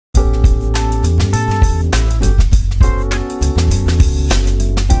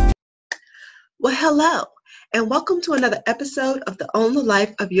Well, hello, and welcome to another episode of the Own the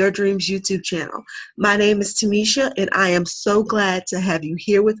Life of Your Dreams YouTube channel. My name is Tamisha, and I am so glad to have you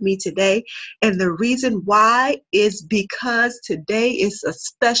here with me today. And the reason why is because today is a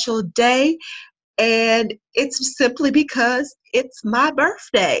special day, and it's simply because it's my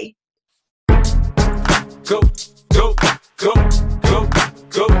birthday. Go, go, go, go,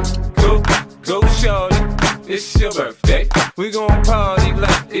 go, go, go, shorty. It's your birthday. We gon' party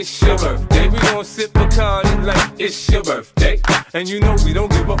like it's your birthday. We gon' sip Bacardi like it's your birthday. And you know we don't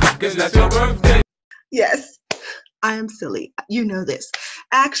give a fuck, it's not your birthday. Yes, I am silly. You know this.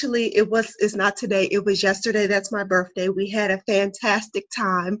 Actually, it's not today. It was yesterday. That's my birthday. We had a fantastic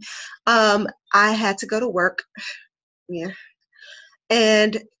time. I had to go to work. Yeah.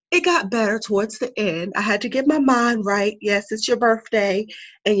 And it got better towards the end. I had to get my mind right. Yes, it's your birthday.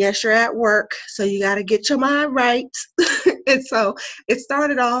 And yes, you're at work. So you got to get your mind right. And so it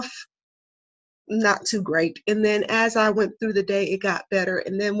started off not too great. And then as I went through the day, it got better.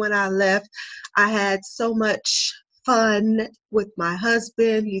 And then when I left, I had so much fun with my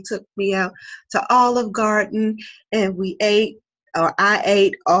husband. He took me out to Olive Garden and I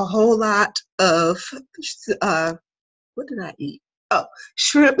ate a whole lot of, what did I eat? Oh,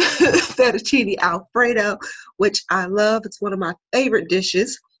 shrimp fettuccine Alfredo, which I love. It's one of my favorite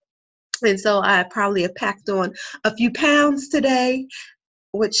dishes. And so I probably have packed on a few pounds today,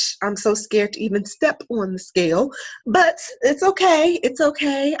 which I'm so scared to even step on the scale. But it's okay. It's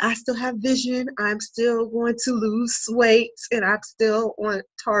okay. I still have vision. I'm still going to lose weight, and I'm still on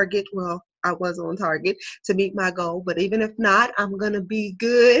target. Well, I was on target to meet my goal. But even if not, I'm going to be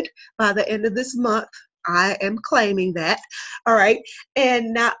good by the end of this month. I am claiming that. All right.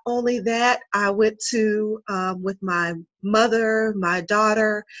 And not only that, I went to, with my mother, my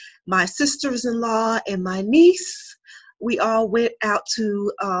daughter, my sisters-in-law, and my niece. We all went out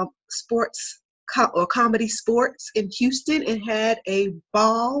to comedy sports in Houston and had a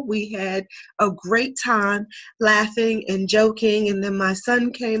ball. We had a great time laughing and joking. And then my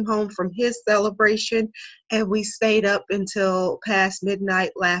son came home from his celebration, and we stayed up until past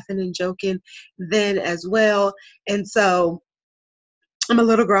midnight laughing and joking then as well. And so I'm a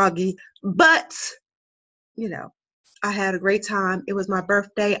little groggy, but you know, I had a great time. It was my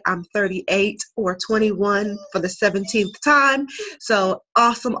birthday. I'm 38 or 21 for the 17th time. So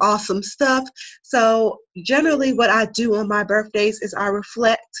awesome, awesome stuff. So generally what I do on my birthdays is I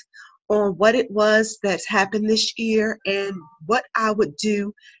reflect on what it was that's happened this year and what I would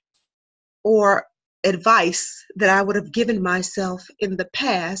do or advice that I would have given myself in the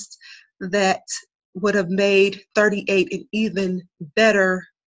past that would have made 38 an even better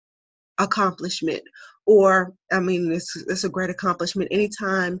accomplishment. Or, I mean, it's a great accomplishment.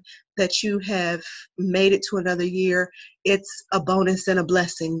 Anytime that you have made it to another year, it's a bonus and a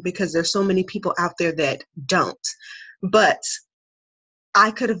blessing because there's so many people out there that don't. But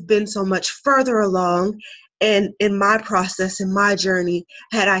I could have been so much further along and in my process, in my journey,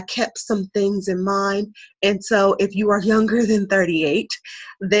 had I kept some things in mind. And so if you are younger than 38,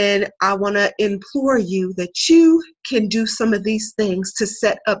 then I want to implore you that you can do some of these things to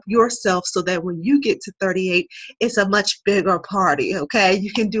set up yourself so that when you get to 38, it's a much bigger party, okay?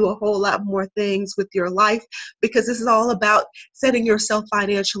 You can do a whole lot more things with your life because this is all about setting yourself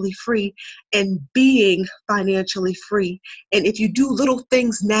financially free and being financially free. And if you do little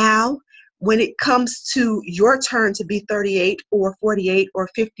things now, when it comes to your turn to be 38 or 48 or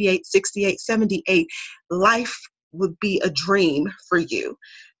 58, 68, 78, life would be a dream for you.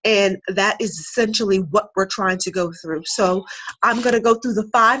 And that is essentially what we're trying to go through. So I'm going to go through the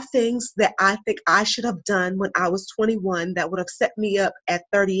 5 things that I think I should have done when I was 21 that would have set me up at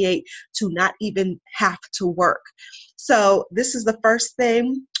 38 to not even have to work. So this is the first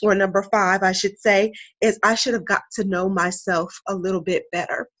thing, or number 5, I should say, is I should have got to know myself a little bit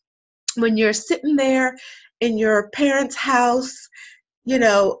better. When you're sitting there in your parents' house, you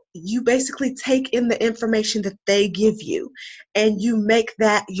know, you basically take in the information that they give you and you make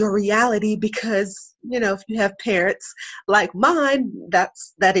that your reality because, you know, if you have parents like mine, that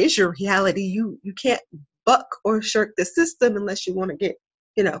is your reality. You can't buck or shirk the system unless you want to get,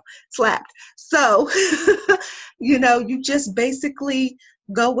 you know, slapped. So, you know, you just basically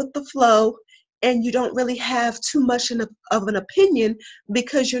go with the flow. And you don't really have too much of an opinion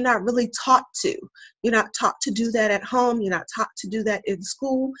because you're not really taught to. You're not taught to do that at home. You're not taught to do that in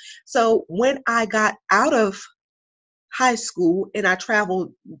school. So when I got out of high school and I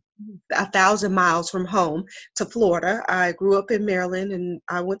traveled 1,000 miles from home to Florida, I grew up in Maryland and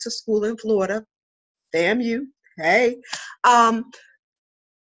I went to school in Florida. Damn you. Hey.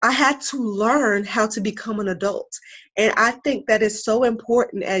 I had to learn how to become an adult. And I think that is so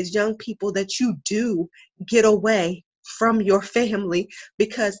important as young people that you do get away from your family,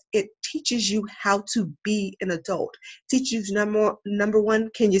 because it teaches you how to be an adult. Teaches you number one,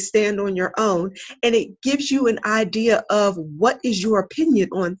 can you stand on your own? And it gives you an idea of what is your opinion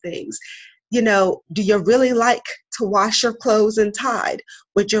on things. You know, do you really like to wash your clothes in Tide?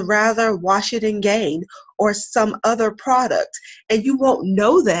 Would you rather wash it in Gain or some other product? And you won't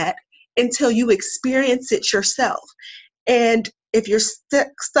know that until you experience it yourself. And if you're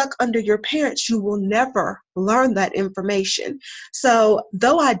stuck under your parents, you will never learn that information. So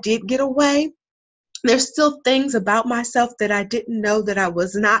though I did get away, there's still things about myself that I didn't know, that I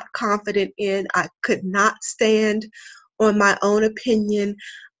was not confident in. I could not stand on my own opinion.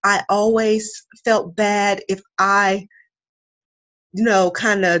 I always felt bad if I,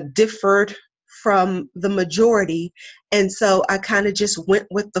 kind of differed from the majority. And so I kind of just went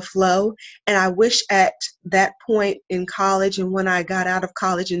with the flow. And I wish at that point in college, and when I got out of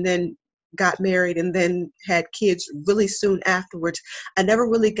college and then got married and then had kids really soon afterwards, I never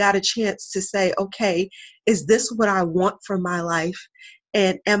really got a chance to say, okay, is this what I want for my life?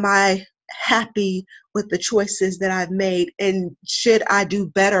 And am I happy with the choices that I've made? And should I do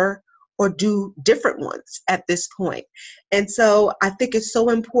better or do different ones at this point? And so I think it's so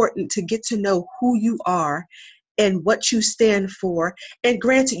important to get to know who you are and what you stand for. And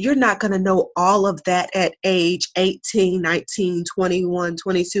granted, you're not going to know all of that at age 18, 19, 21,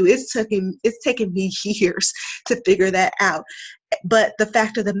 22. It's taken me years to figure that out. But the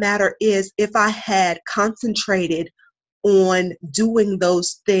fact of the matter is, if I had concentrated on doing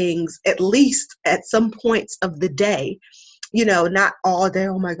those things, at least at some points of the day, not all day,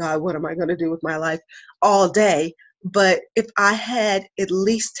 oh my God, what am I going to do with my life all day? But if I had at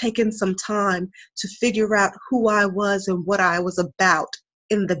least taken some time to figure out who I was and what I was about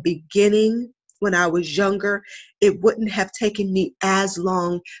in the beginning when I was younger, it wouldn't have taken me as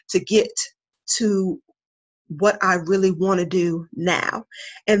long to get to what I really want to do now.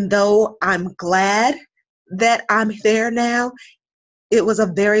 And though I'm glad that I'm there now, it was a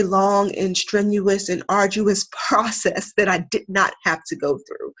very long and strenuous and arduous process that I did not have to go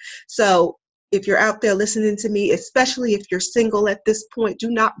through. So if you're out there listening to me, especially if you're single at this point, do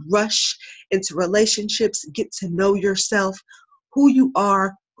not rush into relationships. Get to know yourself, who you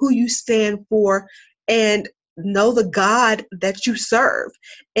are, who you stand for, and know the God that you serve.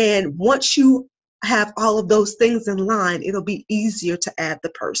 And once you have all of those things in line, it'll be easier to add the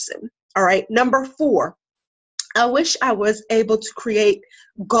person. All right. Number 4, I wish I was able to create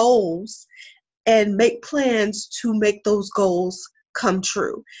goals and make plans to make those goals come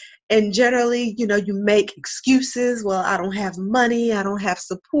true. And generally, you make excuses. Well, I don't have money. I don't have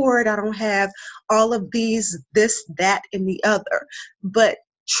support. I don't have all of these, this, that, and the other. But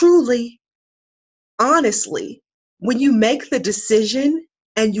truly, honestly, when you make the decision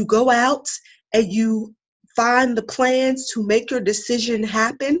and you go out and you find the plans to make your decision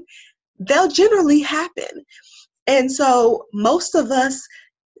happen, they'll generally happen. And so most of us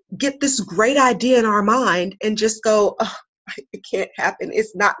get this great idea in our mind and just go, oh, it can't happen.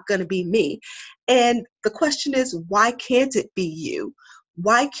 It's not going to be me. And the question is, why can't it be you?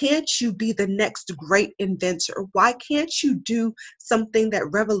 Why can't you be the next great inventor? Why can't you do something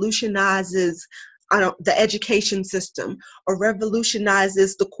that revolutionizes the education system, or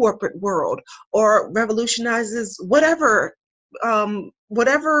revolutionizes the corporate world, or revolutionizes whatever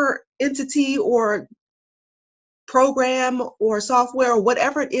entity or program or software or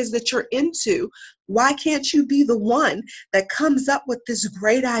whatever it is that you're into? Why can't you be the one that comes up with this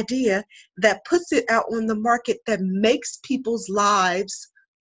great idea, that puts it out on the market, that makes people's lives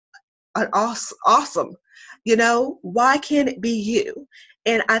awesome? Why can't it be you?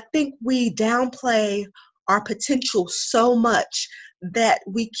 And I think we downplay our potential so much that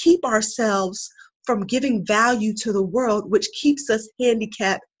we keep ourselves from giving value to the world, which keeps us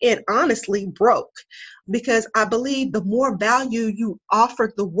handicapped and honestly broke. Because I believe the more value you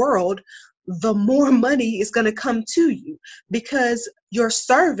offer the world, the more money is going to come to you, because your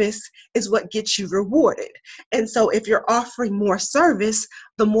service is what gets you rewarded. And so if you're offering more service,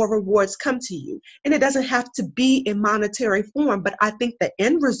 the more rewards come to you. And it doesn't have to be in monetary form, but I think the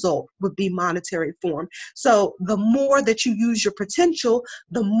end result would be monetary form. So the more that you use your potential,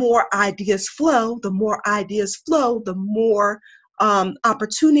 the more ideas flow. The more ideas flow, the more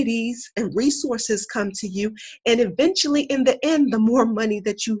opportunities and resources come to you, and eventually in the end, the more money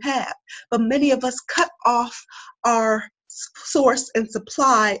that you have. But many of us cut off our source and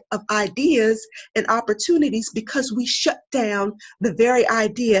supply of ideas and opportunities because we shut down the very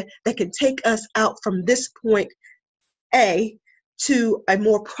idea that can take us out from this point A to a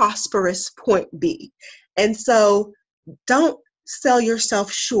more prosperous point B. And so don't sell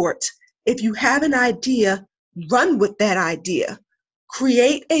yourself short. If you have an idea, run with that idea.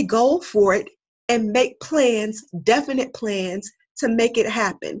 Create a goal for it and make plans, definite plans, to make it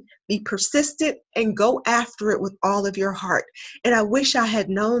happen. Be persistent and go after it with all of your heart. And I wish I had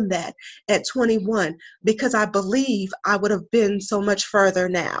known that at 21, because I believe I would have been so much further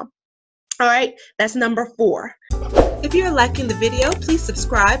now. All right, that's number 4. If you're liking the video, please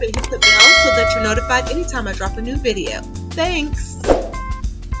subscribe and hit the bell so that you're notified anytime I drop a new video. Thanks.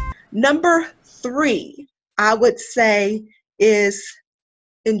 Number 3, I would say, is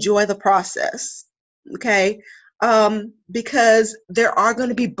enjoy the process. Okay? Because there are going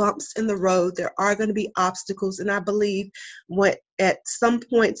to be bumps in the road, there are going to be obstacles, and I believe at some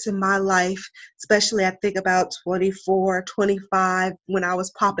points in my life, especially I think about 24, 25, when I was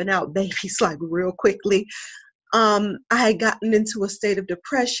popping out babies like real quickly, I had gotten into a state of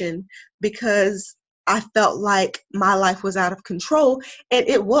depression because I felt like my life was out of control, and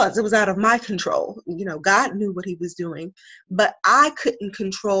it was out of my control. You know, God knew what he was doing, but I couldn't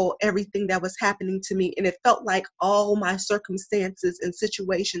control everything that was happening to me, and it felt like all my circumstances and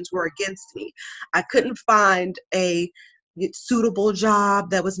situations were against me. I couldn't find a suitable job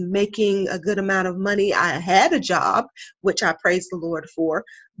that was making a good amount of money. I had a job, which I praise the Lord for,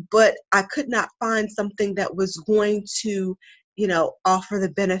 but I could not find something that was going to, you know, offer the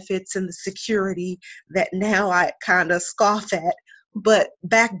benefits and the security that now I kind of scoff at. But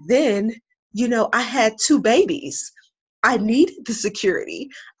back then, you know, I had 2 babies. I needed the security.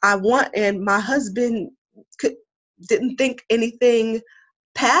 And my husband didn't think anything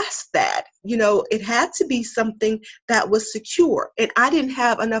past that. You know, it had to be something that was secure. And I didn't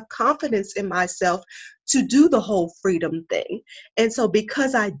have enough confidence in myself to do the whole freedom thing. And so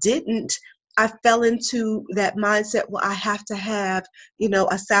because I didn't, I fell into that mindset, well, I have to have, you know,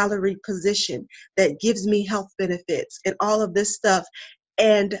 a salaried position that gives me health benefits and all of this stuff.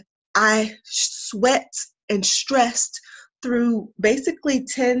 And I sweat and stressed through basically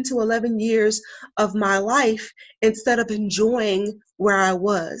 10 to 11 years of my life instead of enjoying where I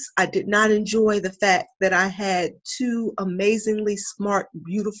was. I did not enjoy the fact that I had 2 amazingly smart,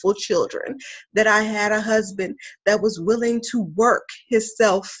 beautiful children, that I had a husband that was willing to work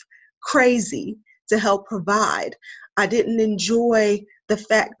himself crazy to help provide. I didn't enjoy the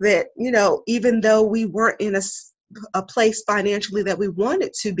fact that, you know, even though we weren't in a place financially that we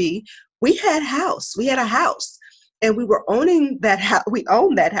wanted to be, we had a house. And we were owning that house. We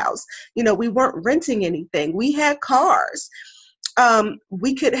owned that house. You know, we weren't renting anything. We had cars.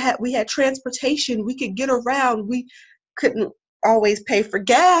 We had transportation. We could get around. We couldn't always pay for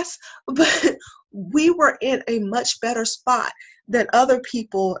gas, but we were in a much better spot than other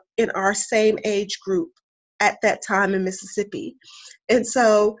people in our same age group at that time in Mississippi. And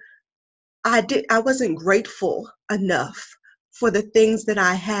so I wasn't grateful enough for the things that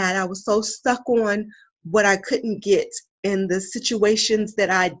I had. I was so stuck on what I couldn't get and the situations that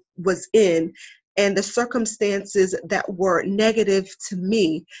I was in and the circumstances that were negative to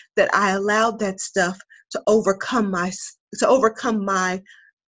me, that I allowed that stuff to overcome my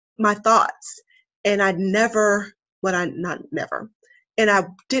thoughts. And I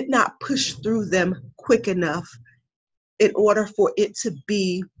did not push through them quick enough in order for me to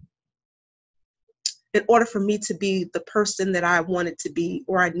be the person that I wanted to be,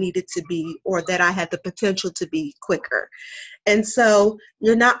 or I needed to be, or that I had the potential to be quicker. And so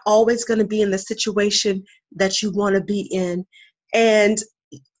you're not always going to be in the situation that you want to be in. And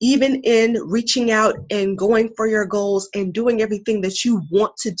even in reaching out and going for your goals and doing everything that you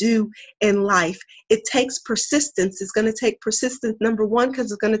want to do in life, it takes persistence. It's going to take persistence, number one,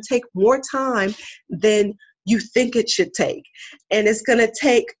 because it's going to take more time than you think it should take. And it's going to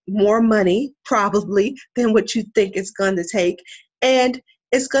take more money, probably, than what you think it's going to take. And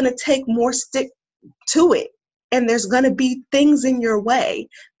it's going to take more stick to it. And there's going to be things in your way,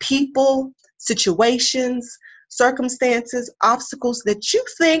 people, situations, circumstances, obstacles that you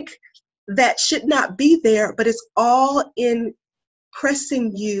think that should not be there, but it's all in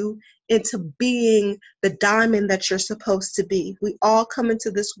pressing you into being the diamond that you're supposed to be. We all come into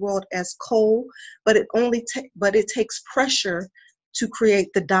this world as coal, but it takes pressure to create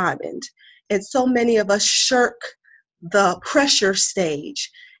the diamond. And so many of us shirk the pressure stage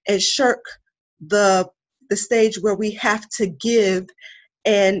and shirk the stage where we have to give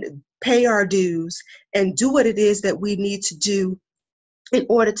and pay our dues and do what it is that we need to do in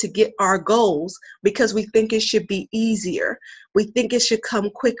order to get our goals, because we think it should be easier. We think it should come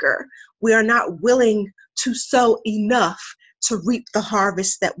quicker. We are not willing to sow enough to reap the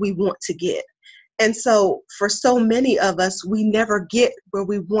harvest that we want to get. And so for so many of us, we never get where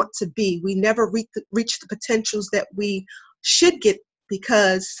we want to be. We never reach the potentials that we should get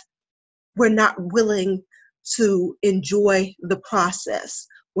because we're not willing to enjoy the process.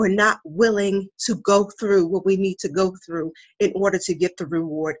 We're not willing to go through what we need to go through in order to get the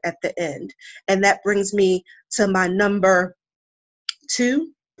reward at the end. And that brings me to my number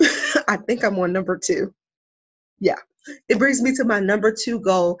 2. I think I'm on number 2. Yeah. It brings me to my number 2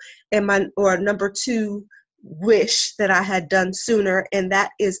 goal and number 2 wish that I had done sooner, and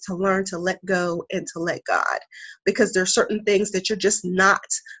that is to learn to let go and to let God, because there are certain things that you're just not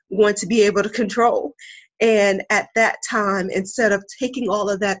going to be able to control. And at that time, instead of taking all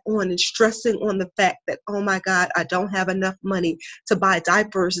of that on and stressing on the fact that, oh my God, I don't have enough money to buy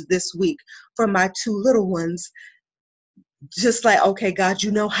diapers this week for my 2 little ones, just like, okay, God, you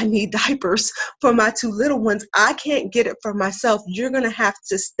know I need diapers for my 2 little ones. I can't get it for myself. You're going to have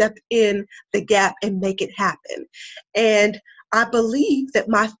to step in the gap and make it happen. And I believe that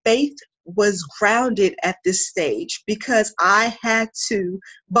my faith was grounded at this stage because I had to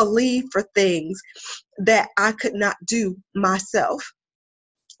believe for things that I could not do myself.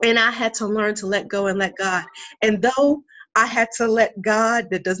 And I had to learn to let go and let God. And though I had to let God,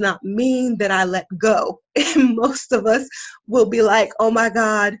 that does not mean that I let go. And most of us will be like, oh my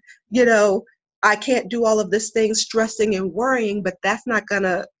God, I can't do all of this thing, stressing and worrying, but that's not going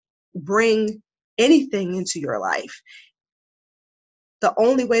to bring anything into your life. The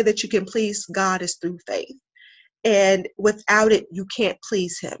only way that you can please God is through faith. And without it, you can't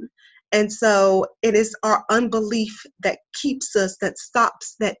please him. And so it is our unbelief that keeps us, that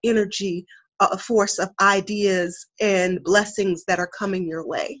stops that energy, a force of ideas and blessings that are coming your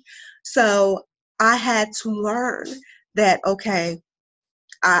way. So I had to learn that, okay,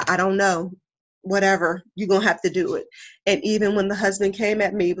 I don't know, whatever, you're going to have to do it. And even when the husband came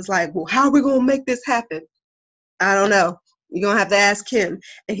at me, he was like, well, how are we going to make this happen? I don't know. You're going to have to ask him.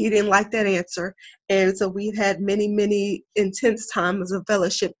 And he didn't like that answer. And so we've had many, many intense times of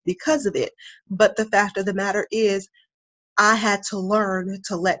fellowship because of it. But the fact of the matter is, I had to learn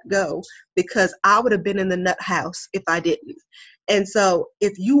to let go because I would have been in the nut house if I didn't. And so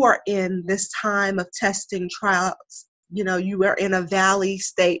if you are in this time of testing, trials, you are in a valley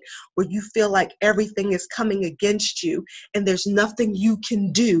state where you feel like everything is coming against you and there's nothing you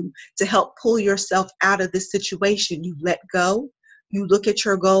can do to help pull yourself out of this situation. You let go, you look at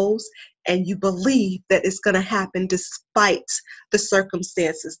your goals, and you believe that it's going to happen despite the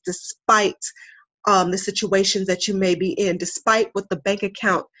circumstances, despite the situations that you may be in, despite what the bank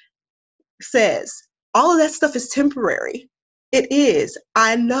account says. All of that stuff is temporary. It is.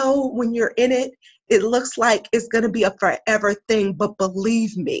 I know when you're in it, it looks like it's going to be a forever thing, but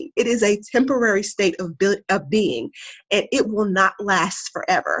believe me, it is a temporary state of being, and it will not last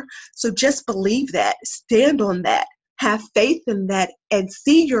forever. So just believe that, stand on that, have faith in that, and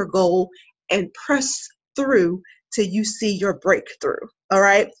see your goal and press through till you see your breakthrough. All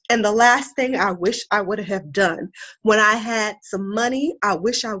right. And the last thing I wish I would have done when I had some money, I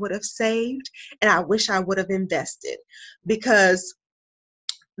wish I would have saved and I wish I would have invested, because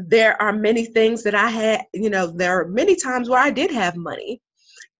there are many things that I had, there are many times where I did have money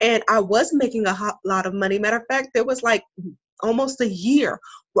and I was making a lot of money. Matter of fact, there was like almost a year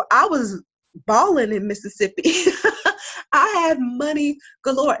where I was balling in Mississippi. I had money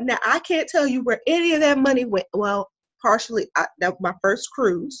galore. Now, I can't tell you where any of that money went. Well, partially, that was my first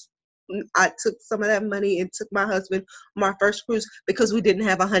cruise. I took some of that money and took my husband on my first cruise because we didn't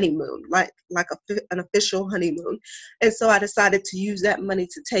have a honeymoon, like an official honeymoon. And so I decided to use that money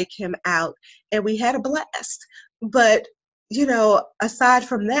to take him out, and we had a blast. But, aside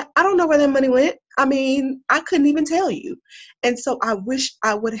from that, I don't know where that money went. I mean, I couldn't even tell you. And so I wish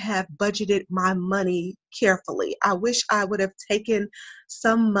I would have budgeted my money carefully. I wish I would have taken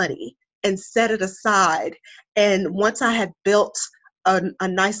some money and set it aside. And once I had built a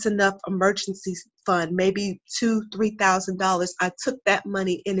nice enough emergency fund, maybe $2,000-$3,000, I took that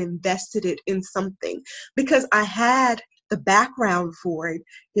money and invested it in something because I had the background for it.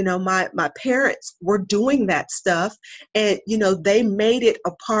 My parents were doing that stuff, and they made it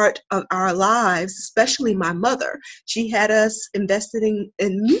a part of our lives, especially my mother. She had us investing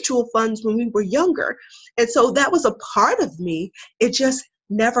in mutual funds when we were younger, and so that was a part of me. It just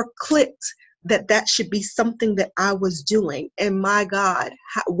never clicked that should be something that I was doing. And my God,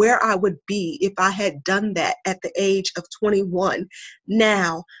 where I would be if I had done that at the age of 21.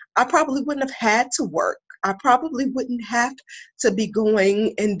 Now, I probably wouldn't have had to work. I probably wouldn't have to be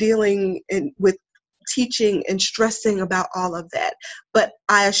going and dealing with teaching and stressing about all of that. But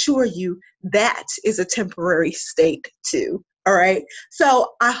I assure you, that is a temporary state too. All right. So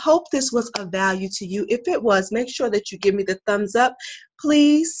I hope this was of value to you. If it was, make sure that you give me the thumbs up.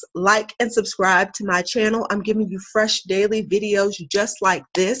 Please like and subscribe to my channel. I'm giving you fresh daily videos just like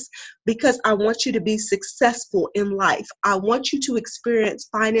this because I want you to be successful in life. I want you to experience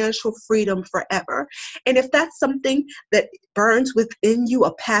financial freedom forever. And if that's something that burns within you,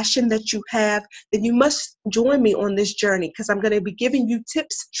 a passion that you have, then you must join me on this journey because I'm going to be giving you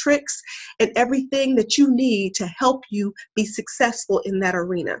tips, tricks, and everything that you need to help you be successful in that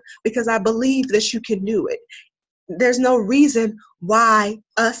arena because I believe that you can do it. There's no reason why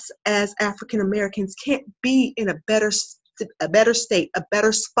us as African Americans can't be in a better state, a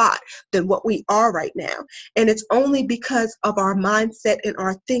better spot than what we are right now. And it's only because of our mindset and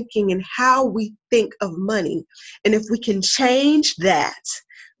our thinking and how we think of money. And if we can change that,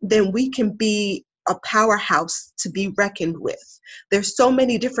 then we can be a powerhouse to be reckoned with. There's so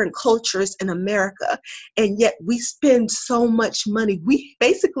many different cultures in America, and yet we spend so much money. We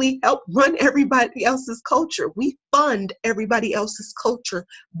basically help run everybody else's culture. We fund everybody else's culture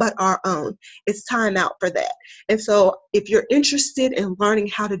but our own. It's time out for that. And so if you're interested in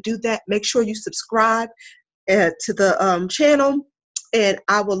learning how to do that, make sure you subscribe to the channel. And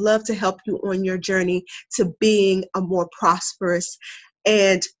I would love to help you on your journey to being a more prosperous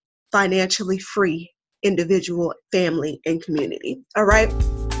and financially free individual, family, and community. All right.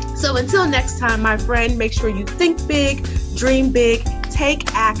 So until next time, my friend, make sure you think big, dream big,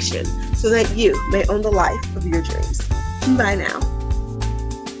 take action so that you may own the life of your dreams. Bye now.